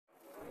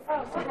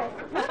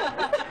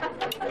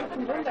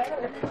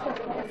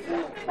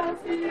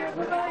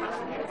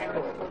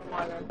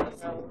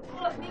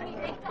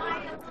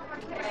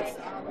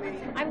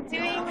I'm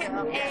doing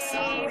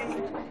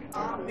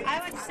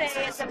I would say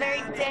it's a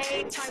very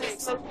day kind of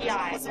smoky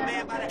eye.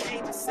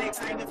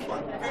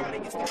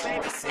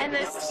 And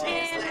the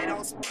skin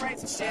is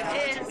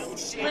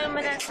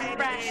luminous and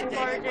fresh and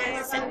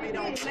gorgeous, and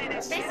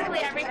basically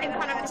everything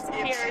kind of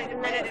disappears,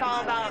 and then it's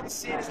all about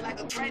like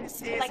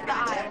the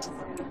eye.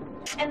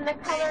 And the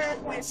color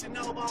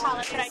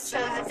palette that I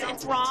chose,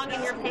 it's wrong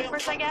in your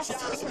papers, I guess,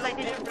 because I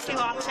did it 2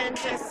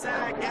 options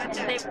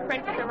and they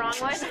printed the wrong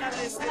one.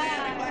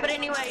 But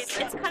anyways,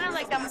 it's kind of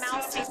like a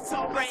mousy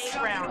gray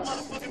brown,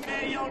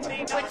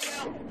 which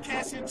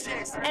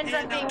ends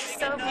up being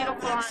so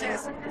beautiful on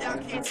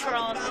these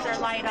girls with their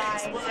light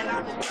eyes.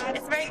 And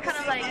it's very kind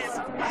of like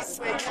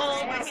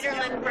old Peter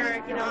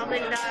Lindbergh, you know,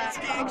 Linda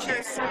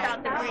pictures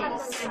without the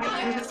grease.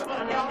 And it's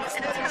kind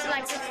of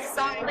like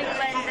softly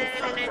blended,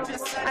 and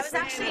I was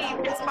actually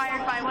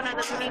inspired by one of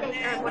the mink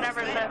or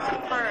whatever the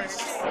furs,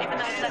 even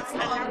though that's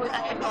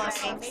unethical, I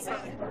think.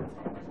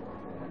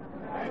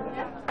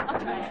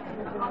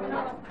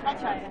 I'll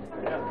try it.